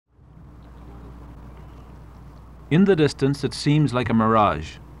In the distance, it seems like a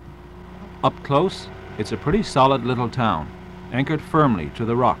mirage. Up close, it's a pretty solid little town, anchored firmly to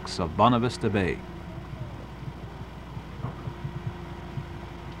the rocks of Bonavista Bay.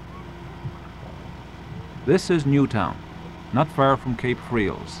 This is Newtown, not far from Cape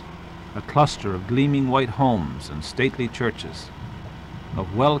Friels, a cluster of gleaming white homes and stately churches,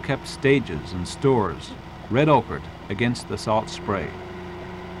 of well-kept stages and stores, red ochred against the salt spray.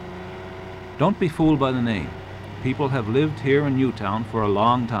 Don't be fooled by the name. People have lived here in Newtown for a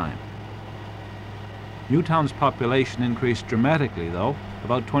long time. Newtown's population increased dramatically, though,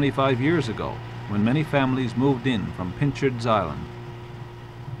 about 25 years ago, when many families moved in from Pinchard's Island.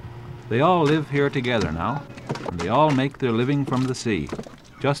 They all live here together now, and they all make their living from the sea,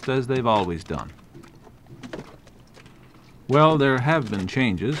 just as they've always done. Well, there have been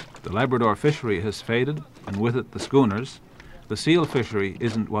changes. The Labrador fishery has faded, and with it the schooners. The seal fishery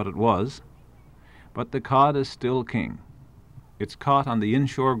isn't what it was, but the cod is still king. It's caught on the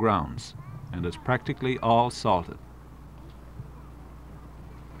inshore grounds, and it's practically all salted.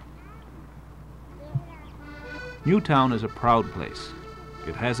 Newtown is a proud place.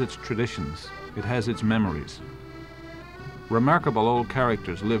 It has its traditions. It has its memories. Remarkable old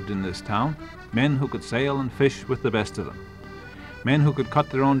characters lived in this town, men who could sail and fish with the best of them. Men who could cut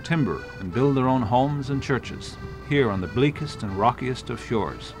their own timber and build their own homes and churches, here on the bleakest and rockiest of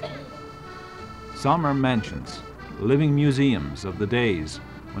shores. Some are mansions, living museums of the days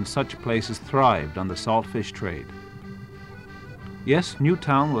when such places thrived on the saltfish trade. Yes,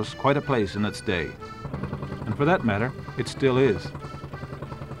 Newtown was quite a place in its day, and for that matter, it still is.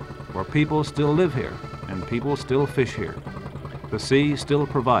 For people still live here, and people still fish here. The sea still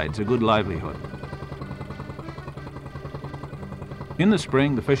provides a good livelihood. In the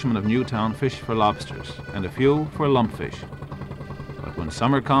spring, the fishermen of Newtown fish for lobsters, and a few for lumpfish. But when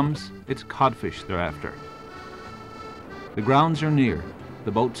summer comes, it's codfish they're after. The grounds are near,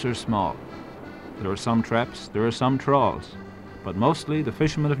 the boats are small. There are some traps, there are some trawls, but mostly the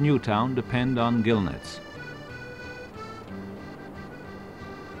fishermen of Newtown depend on gill nets.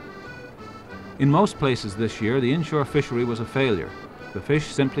 In most places this year, the inshore fishery was a failure. The fish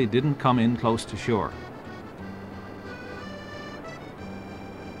simply didn't come in close to shore.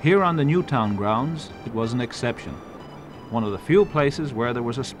 Here on the Newtown grounds, it was an exception. One of the few places where there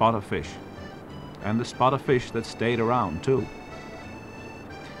was a spot of fish. And a spot of fish that stayed around, too.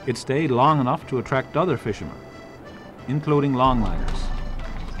 It stayed long enough to attract other fishermen, including longliners,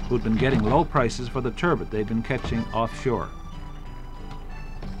 who'd been getting low prices for the turbot they'd been catching offshore.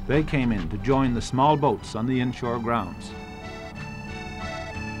 They came in to join the small boats on the inshore grounds.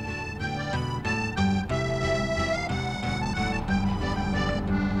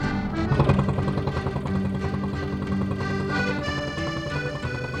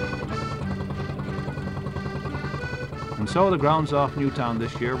 And so the grounds off Newtown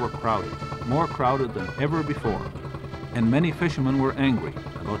this year were crowded, more crowded than ever before, and many fishermen were angry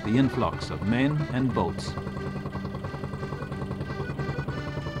about the influx of men and boats.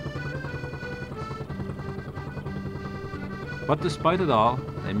 But despite it all,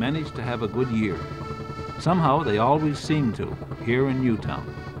 they managed to have a good year. Somehow they always seem to, here in Newtown.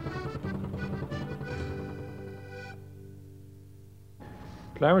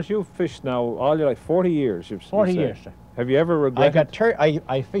 Clarence, you've fished now all your life, 40 years. 40 years, sir. Have you ever regretted?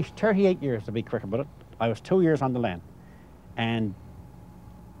 I fished 38 years, to be quick about it. I was 2 years on the land. And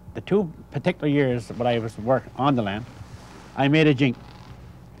the 2 particular years when I was working on the land, I made a jink.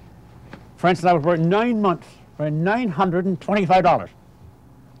 For instance, I was working 9 months for $925.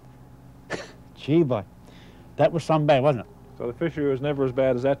 Gee, boy, that was some bad, wasn't it? So the fishery was never as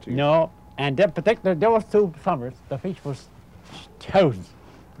bad as that to you? No, and that particular, those 2 summers, the fish was thousands.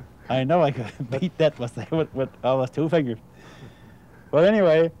 I know I could beat that with almost 2 fingers. But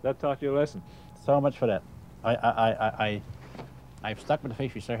anyway, that taught you a lesson. So much for that. I've stuck with the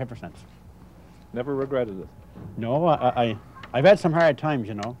fishery ever since. Never regretted it? No, I've had some hard times,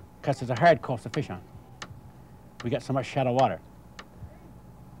 you know, because it's a hard coast to fish on. We get so much shallow water.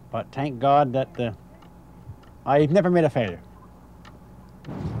 But thank God that I've never made a failure.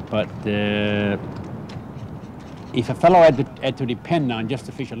 But if a fellow had to depend on just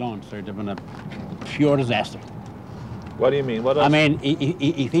the fish alone, sir, it'd have been a pure disaster. What do you mean? What else? I mean,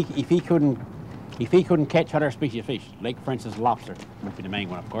 if he couldn't catch other species of fish, like for instance lobster, would be the main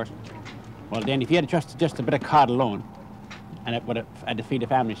one, of course. Well, then if he had just a bit of cod alone, and it would have had to feed the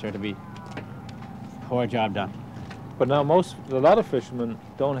family, sir, to be a poor job done. But now a lot of fishermen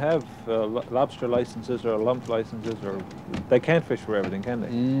don't have lobster licenses or lump licenses, or they can't fish for everything, can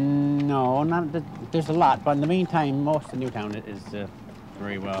they? No, there's a lot, but in the meantime, most of Newtown is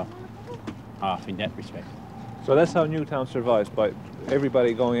very well off in that respect. So that's how Newtown survives, by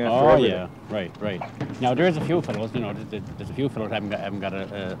everybody going after Oh everything. yeah, right. Now there's a few fellows, you know, there's a few fellows haven't got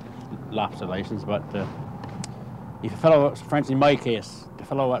a lobster license, but if a fellow, for instance, in my case, the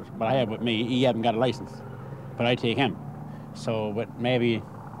fellow what I have with me, he haven't got a license, but I take him. So, but maybe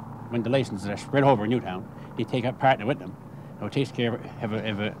when the licenses are spread over Newtown, they take a partner with them, who takes care of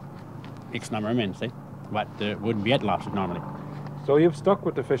a X number of men, see, but wouldn't be at lobsters normally. So you've stuck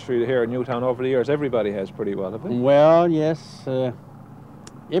with the fishery here in Newtown over the years. Everybody has pretty well, have they? Well, yes,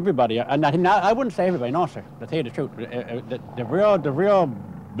 everybody, and I wouldn't say everybody, no, sir. To tell you the truth, the real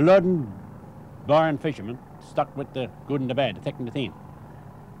blood and born fishermen stuck with the good and the bad, the thick and the thin.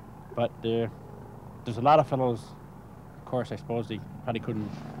 But there's a lot of fellows, of course, I suppose they probably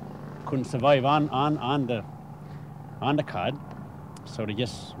couldn't survive on the cod, so they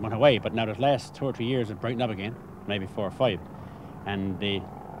just went away. But now the last 2 or 3 years it brightened up again, maybe 4 or 5, and they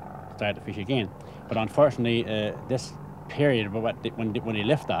started to fish again. But unfortunately, this period when they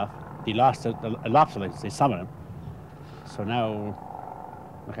left off, they lost a lobster license, some of them. So now,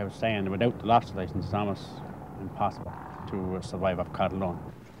 like I was saying, without the lobster license, it's almost impossible to survive off cod alone.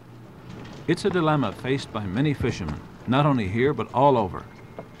 It's a dilemma faced by many fishermen, not only here but all over.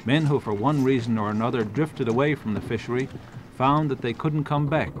 Men who for one reason or another drifted away from the fishery found that they couldn't come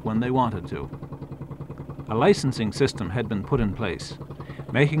back when they wanted to. A licensing system had been put in place,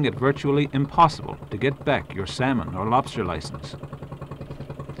 making it virtually impossible to get back your salmon or lobster license.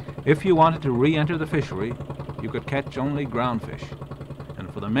 If you wanted to re-enter the fishery, you could catch only groundfish.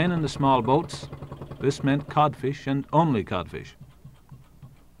 And for the men in the small boats, this meant codfish and only codfish.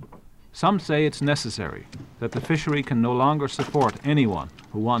 Some say it's necessary, that the fishery can no longer support anyone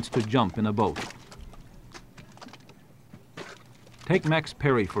who wants to jump in a boat. Take Max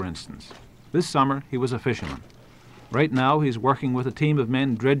Perry, for instance. This summer, he was a fisherman. Right now, he's working with a team of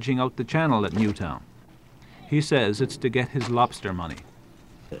men dredging out the channel at Newtown. He says it's to get his lobster money.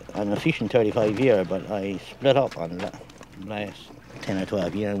 I'm a fishing 35 years, but I split up on the last 10 or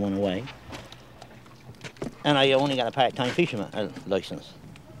 12 years. I went away. And I only got a part-time fisherman license.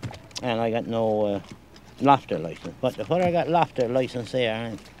 And I got no lobster license. But when I got lobster license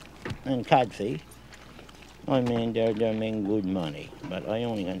there and codfish, I mean, they're making good money. But I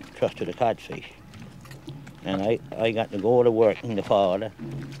only got trusted the codfish. And I got to go to work in the fall to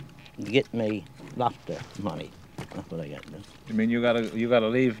get me lobster money. That's what I got to do. You mean you gotta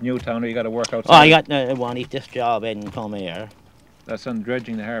leave Newtown, or you gotta work outside? Oh, I got wanted this job and come here. That's on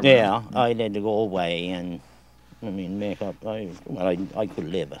dredging the harbour. Yeah, I had to go away and, I mean, make up. I could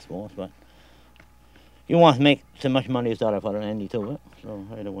live, I suppose, but you want to make so much money as that for an handy to it. So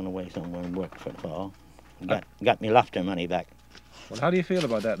I went away somewhere and worked for the fall. Got me lobster money back. Well, how do you feel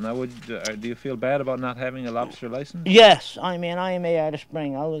about that? Now, do you feel bad about not having a lobster license? Yes, I mean, I'm here this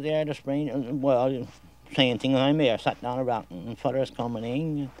spring. I was there this spring. Well, same thing. I'm here, sat down a rock, and fellas coming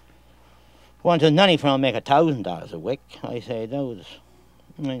in. Wanted none from make $1,000 a week. I say those,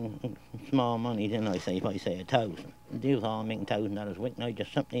 I mean, small money. Then I say if I say 1,000, they was all making $1,000 a week. And I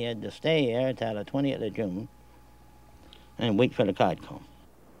just simply had to stay here till the 20th of June and wait for the card come.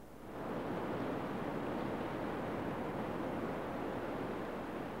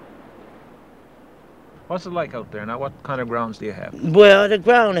 What's it like out there now? What kind of grounds do you have? Well, the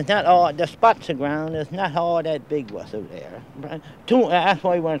ground is not all, the spots of ground is not all that big what's out there. That's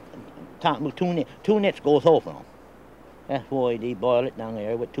why we're talking about two nets goes over them. That's why they boil it down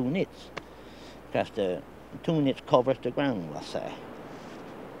there with 2 nets. Because the 2 nets covers the ground, let's say.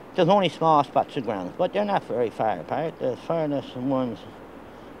 There's only small spots of ground, but they're not very far apart. The farthest ones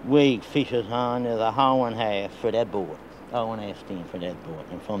we fishes on is a hour and a half for that boat. Hour and a half steam for that boat.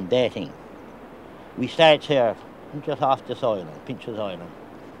 And from that in, we start here just off this island, Pinch's Island,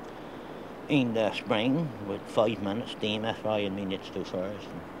 in the spring with 5 minutes steam. That's why I mean it's to first.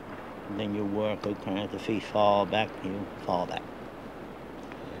 And then you work out kind of the fish fall back, you fall back.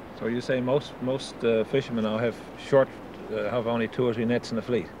 So you say most fishermen now have only 2 or 3 nets in the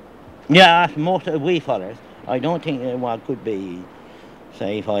fleet? Yeah, most of we fellas. I don't think well, it could be,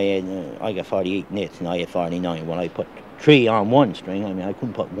 say if I got 48 nets and I had 49. Well, I put 3 on one string. I mean, I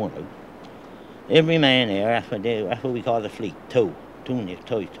couldn't put 1 out. Every man there, that's what we call the fleet, 2 nets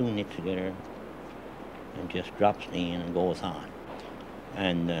together, and just drops in and goes on.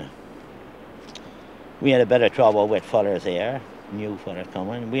 And we had a bit of trouble with fellas there, new fellas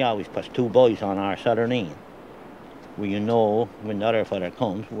coming. We always put 2 boys on our southern end. Well, you know, when the other fella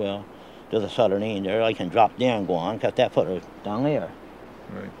comes, well, there's a southern end there, I can drop there and go on, because that fella's down there.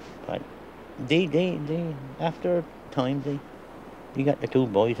 Right. But they after time, they got the 2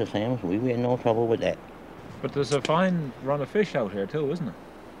 boys the same as we had no trouble with that. But there's a fine run of fish out here too, isn't it?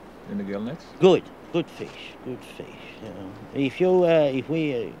 in the gill nets? Good fish, good fish. You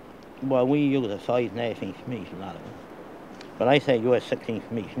know. Well, we use a size 18 meat, a lot of them. But I say you have 16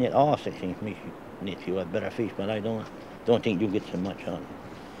 meat net, all 16 meat nets, you have better fish, but I don't think you get so much on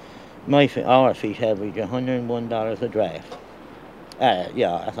it. Our fish average $101 a draft.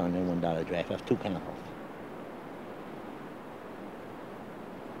 Yeah, that's $101 a draft. That's 2 chemicals.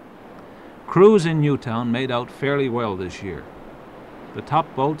 Crews in Newtown made out fairly well this year. The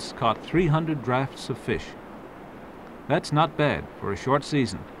top boats caught 300 drafts of fish. That's not bad for a short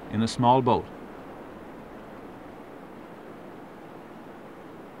season in a small boat.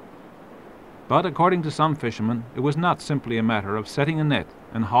 But according to some fishermen, it was not simply a matter of setting a net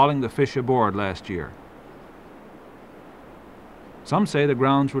and hauling the fish aboard last year. Some say the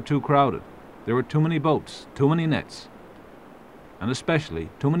grounds were too crowded. There were too many boats, too many nets, and especially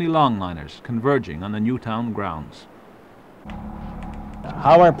too many longliners converging on the Newtown grounds.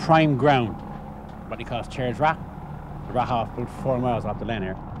 Our prime ground, what they call Chair's Rock, the rock off about 4 miles off the land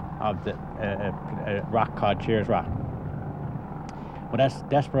here, of the rock called Chair's Rock. Well,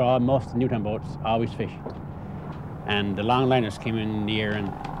 that's where most of the Newtown boats always fish. And the longliners came in the air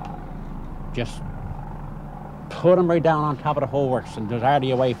and just put them right down on top of the whole works, and there's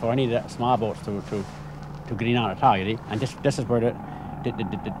hardly a way for any of the small boats to get in on at all, you see. And this is where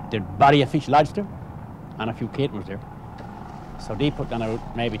the body of fish lodged to, and a few caitings was there. So they put down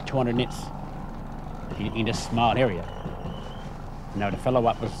about maybe 200 nets in this small area. Now the fellow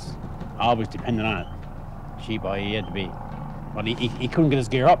what was always dependent on it, she boy, he had to be, well, he couldn't get his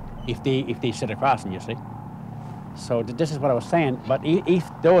gear up if they sit across him, you see. So this is what I was saying, but if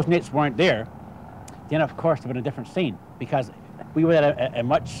those nets weren't there, then of course it would have been a different scene, because we would have a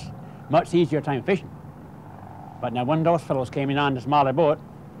much easier time fishing. But now when those fellows came in on the smaller boat,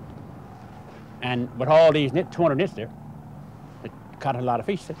 and with all these 200 nets there, it caught a lot of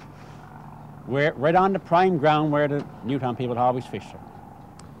fish. We're right on the prime ground where the Newtown people always fish.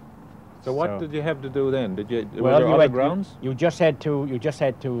 So what did you have to do then? Were Well, there other grounds? you just had to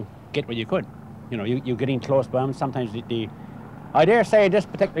get what you could. You know, you get in close by them. Sometimes I dare say this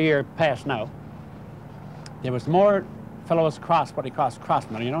particular year past now, there was more fellows what they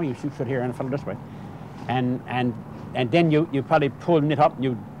crossmen. You know, you shoot here and a fellow this way, and then you probably pull the net up and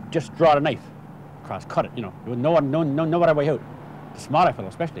you just draw the knife across, cut it. You know, there was no other way out. The smaller fellow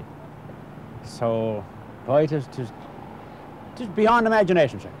especially. So, boy, it is just beyond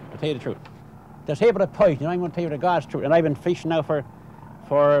imagination, sir, to tell you the truth. There's able to point, you know, I'm going to tell you the God's truth, and I've been fishing now for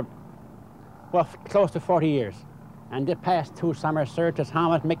well, close to 40 years. And the past 2 summers, sir, just how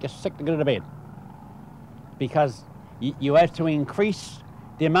much make you sick to get out of bed. Because you have to increase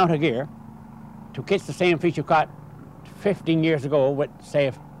the amount of gear to catch the same fish you caught 15 years ago with,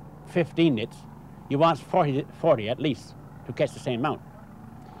 say, 15 nets. You want 40 at least to catch the same amount.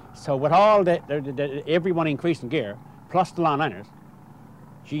 So with all everyone increasing gear, plus the longliners,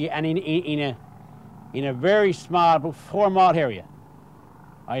 and in a very small, about 4 mile area,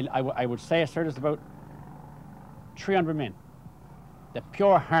 I would say, sir, there's about 300 men. The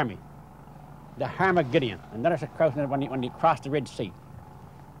pure army, the Gideon, and that is a cross when you cross the Red Sea.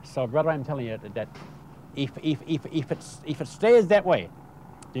 So, brother, I'm telling you that if it stays that way,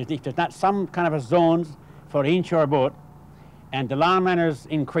 if there's not some kind of a zones for the inshore boat, and the longliners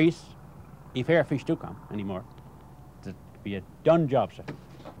increase, if airfish do come anymore, it'd be a done job, sir.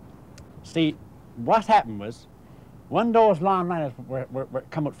 See, what happened was, when those longliners were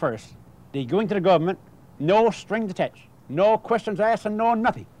come out first, they go into the government, no strings attached, no questions asked, and no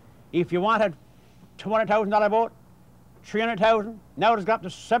nothing. If you wanted $200,000 boat, $300,000, now it's got up to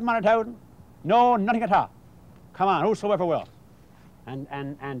 $700,000, no, nothing at all. Come on, whosoever will.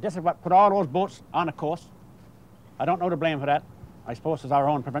 And this is what put all those boats on the coast. I don't know the blame for that. I suppose it's our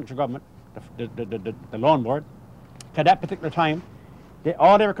own provincial government, the loan board. At that particular time,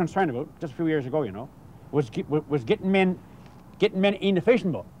 all they were concerned about, just a few years ago, you know, was getting men in the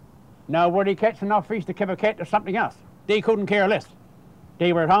fishing boat. Now, were they catching enough fish to keep a cat or something else? They couldn't care less.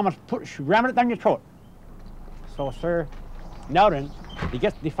 They were almost ramming it down your throat. So, sir, now then,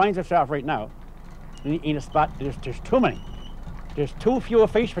 he finds himself right now in a spot. There's too many. There's too few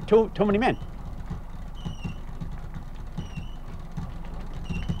fish for too many men.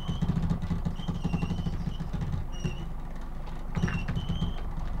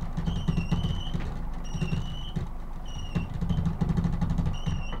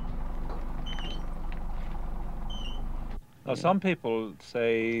 Now, some people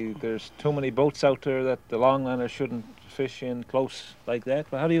say there's too many boats out there that the longliners shouldn't fish in close like that.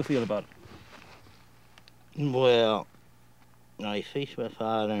 But how do you feel about it? Well, I fished with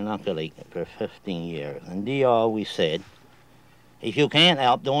Father and Uncle Lake for 15 years, and they always said If you can't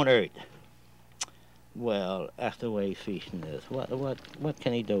help, don't hurt. Well, that's the way fishing is. What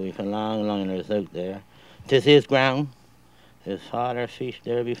can he do if a longliner's out there? 'Tis his ground. His father fished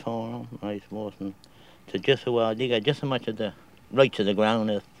there before him, I suppose, and to just as well, they got just as much of the rights of the ground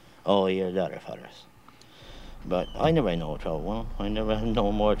as all your other fellas. But I never had no trouble. I never had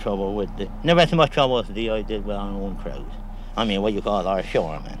no more trouble with the, never had so much trouble as I did with our own crowd. I mean, what you call our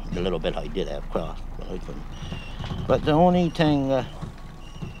shoreman, the little bit I did have crossed, but I couldn't. But the only thing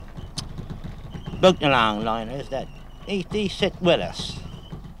about the longliners is that they sit with us,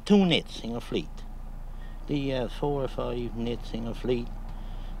 2 nits in a fleet. They have 4 or 5 nits in a fleet,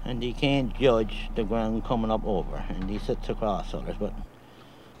 and they can't judge the ground coming up over, and they sit across others, but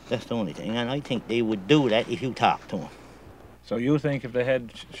that's the only thing, and I think they would do that if you talk to them. So you think if they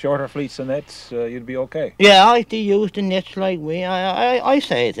had shorter fleets of nets, you'd be okay? Yeah, if they used the nets like we, I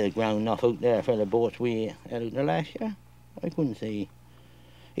say it's the ground enough out there for the boats we had out there last year. I couldn't see.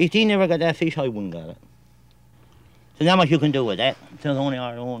 If they never got that fish, I wouldn't got it. So not much you can do with that. It's only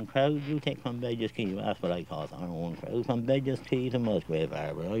our own crowd. You take from Bedges Key, that's what I call it, our own crowd. From Bedges Key to Musgrave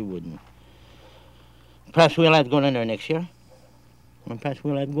Harbour, I wouldn't. Perhaps we'll have to go in there next year. And perhaps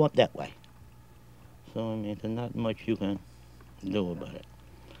we'll have to go up that way. So, I mean, there's not much you can do about it.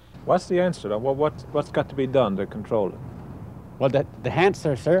 What's the answer, though? What's got to be done to control it? Well, the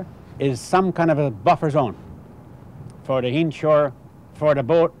answer, sir, is some kind of a buffer zone for the inshore, for the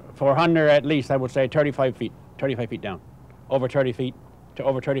boat, for under at least, I would say, 35 feet down. Over 30 feet to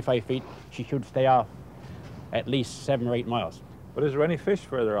over 35 feet, she should stay off at least 7 or 8 miles. But is there any fish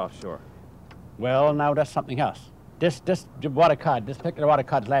further offshore? Well, now that's something else. This water cod, this particular water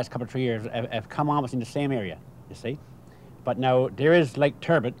cod, the last couple of 3 years have come almost in the same area, you see. But now there is like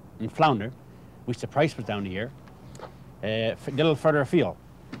turbot and flounder, which the price was down here, a little further afield.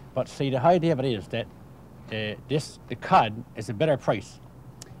 But see, the idea of it is that the cod is a better price.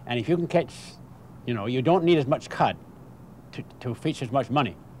 And if you can catch, you know, you don't need as much cod to fish as much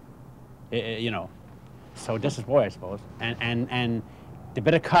money, you know. So this is why, I suppose. And the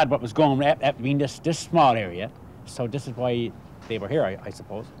bit of cod what was going at this small area, so this is why they were here, I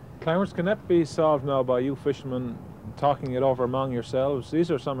suppose. Clarence, can that be solved now by you fishermen talking it over among yourselves?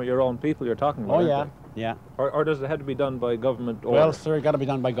 These are some of your own people you're talking about. Oh, yeah, aren't they? yeah. Or does it have to be done by government order? Well, sir, it got to be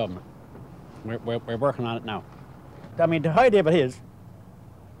done by government. We're working on it now. I mean, the idea of it is,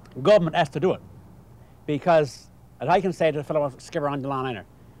 government has to do it. Because, as I can say to the fellow skipper on the longliner,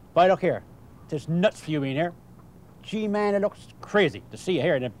 boy, look here, there's nuts for you being here. Gee, man, it looks crazy to see you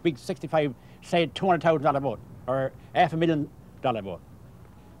here in a big 65, say, $200,000 boat, or $500,000 boat.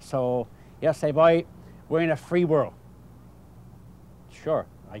 So, yes, say, boy, we're in a free world. Sure,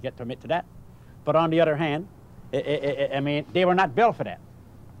 I get to admit to that. But on the other hand, I mean, they were not built for that.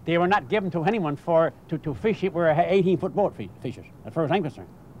 They were not given to anyone to fish it where an 18-foot boat fishes, as far as I'm concerned.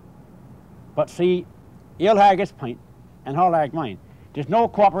 But see, you'll have this point, and I'll have mine. There's no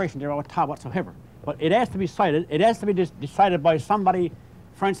cooperation there whatsoever. But it has to be decided. It has to be decided by somebody,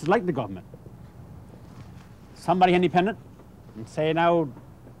 for instance, like the government. Somebody independent, and say, now,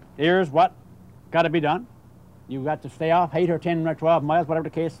 here's what got to be done. You've got to stay off 8 or 10 or 12 miles, whatever the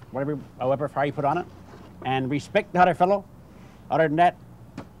case, however far you put on it, and respect the other fellow. Other than that,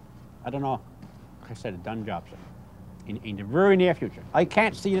 I don't know. Like I said, a done job, sir. In the very near future. I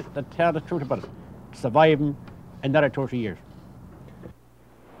can't see it, to tell the truth about it, surviving another 2 or 3 years.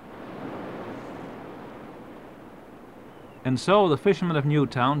 And so the fishermen of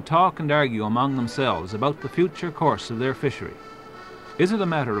Newtown talk and argue among themselves about the future course of their fishery. Is it a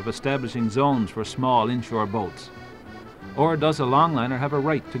matter of establishing zones for small inshore boats? Or does a longliner have a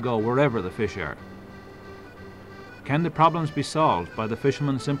right to go wherever the fish are? Can the problems be solved by the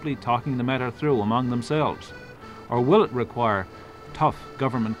fishermen simply talking the matter through among themselves? Or will it require tough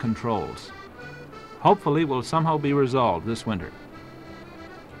government controls? Hopefully it will somehow be resolved this winter.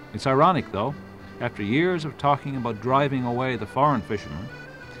 It's ironic, though, after years of talking about driving away the foreign fishermen,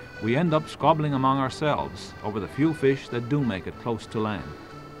 we end up squabbling among ourselves over the few fish that do make it close to land.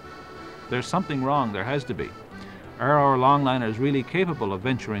 There's something wrong, there has to be. Are our longliners really capable of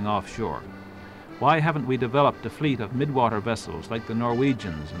venturing offshore? Why haven't we developed a fleet of midwater vessels like the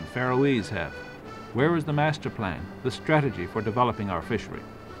Norwegians and Faroese have? Where is the master plan, the strategy for developing our fishery?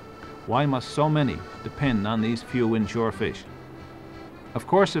 Why must so many depend on these few inshore fish? Of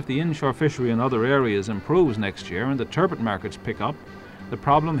course, if the inshore fishery in other areas improves next year and the turbot markets pick up, the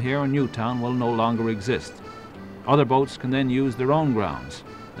problem here in Newtown will no longer exist. Other boats can then use their own grounds,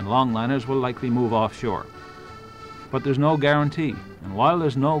 and longliners will likely move offshore. But there's no guarantee, and while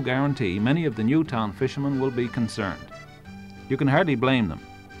there's no guarantee, many of the Newtown fishermen will be concerned. You can hardly blame them.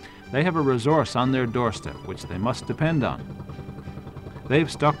 They have a resource on their doorstep which they must depend on. They've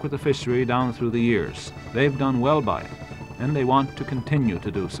stuck with the fishery down through the years. They've done well by it, and they want to continue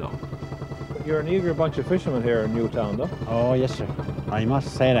to do so. You're an eager bunch of fishermen here in Newtown, though. Oh, yes, sir. I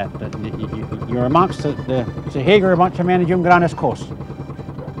must say that you're amongst the eager bunch of men that you can get on this coast.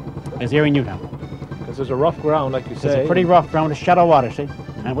 Is here in Newtown. Because there's a rough ground, like you say. It's a pretty rough ground, it's shallow water, see?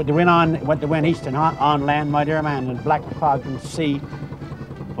 And with the wind east and on land, my dear man, and black fog and sea,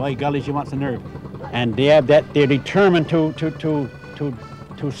 by golly, she wants a nerve. And they're determined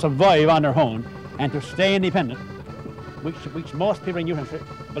to survive on their own and to stay independent, which most people in Newfoundland,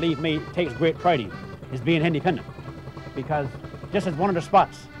 believe me, takes great pride in, is being independent. Because this is one of the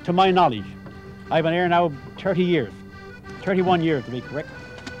spots, to my knowledge, I've been here now 30 years, 31 years to be correct,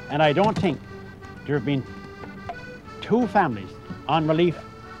 and I don't think there have been 2 families on relief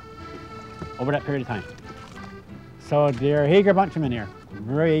over that period of time. So they're an eager bunch of men here,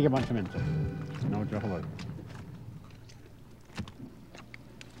 very eager bunch of men, sir. No joke about it.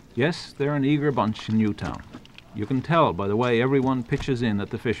 Yes, they're an eager bunch in Newtown. You can tell by the way everyone pitches in at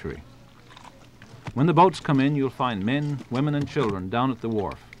the fishery. When the boats come in, you'll find men, women and children down at the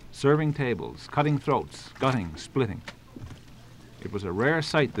wharf, serving tables, cutting throats, gutting, splitting. It was a rare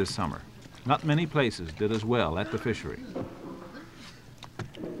sight this summer. Not many places did as well at the fishery.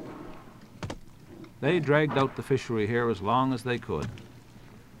 They dragged out the fishery here as long as they could,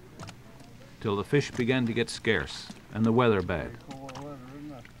 till the fish began to get scarce and the weather bad.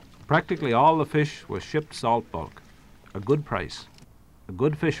 Practically all the fish was shipped salt bulk, a good price, a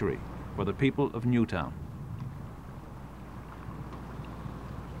good fishery for the people of Newtown.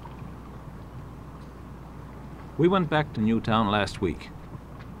 We went back to Newtown last week.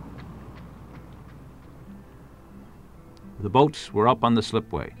 The boats were up on the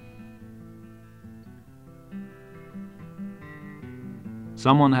slipway.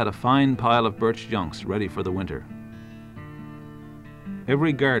 Someone had a fine pile of birch junks ready for the winter.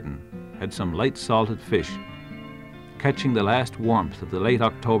 Every garden had some light salted fish, catching the last warmth of the late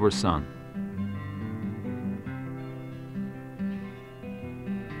October sun.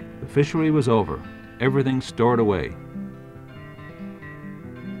 The fishery was over, everything stored away.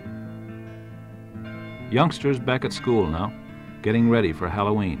 Youngsters back at school now, getting ready for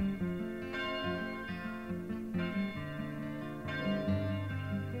Halloween.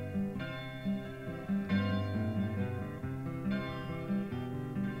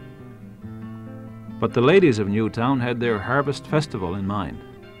 But the ladies of Newtown had their harvest festival in mind.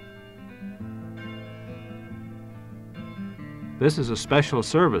 This is a special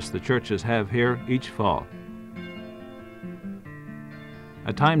service the churches have here each fall.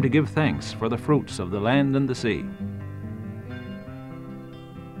 A time to give thanks for the fruits of the land and the sea.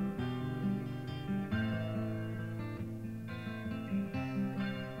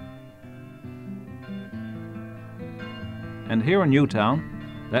 And here in Newtown,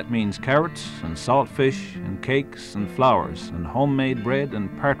 that means carrots and salt fish and cakes and flowers and homemade bread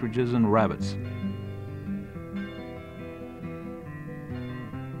and partridges and rabbits.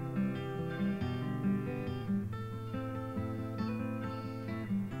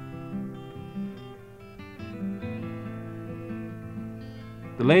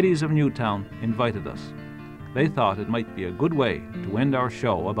 The ladies of Newtown invited us. They thought it might be a good way to end our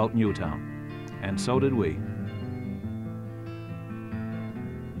show about Newtown, and so did we.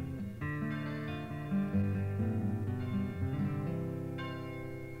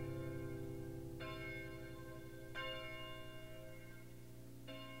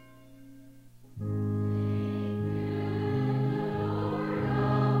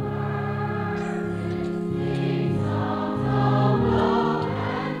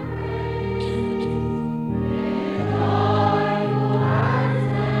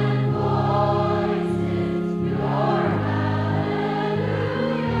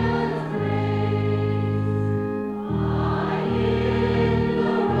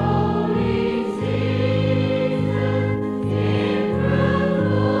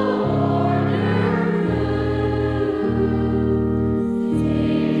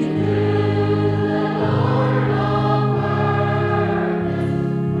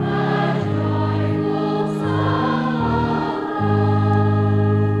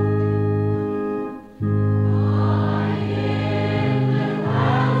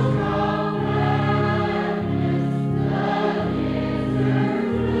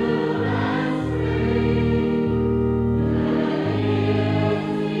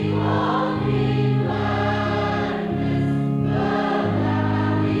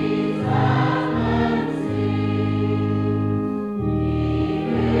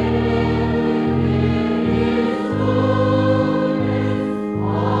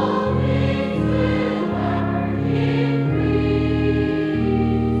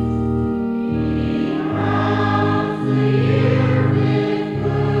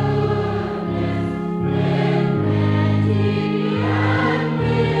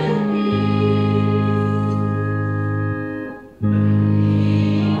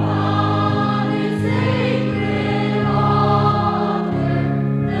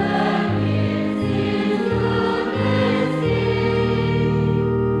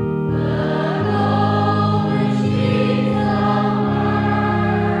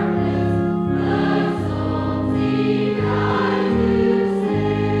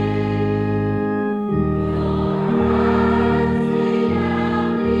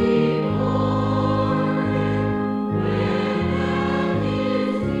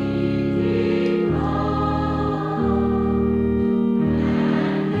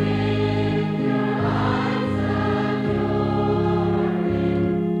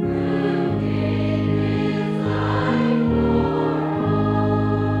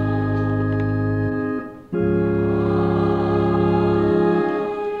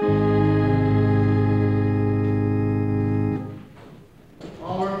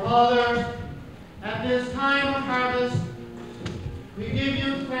 this time of harvest, we give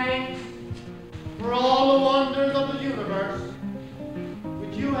you thanks for all the wonders of the universe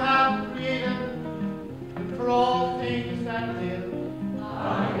which you have created, and for all things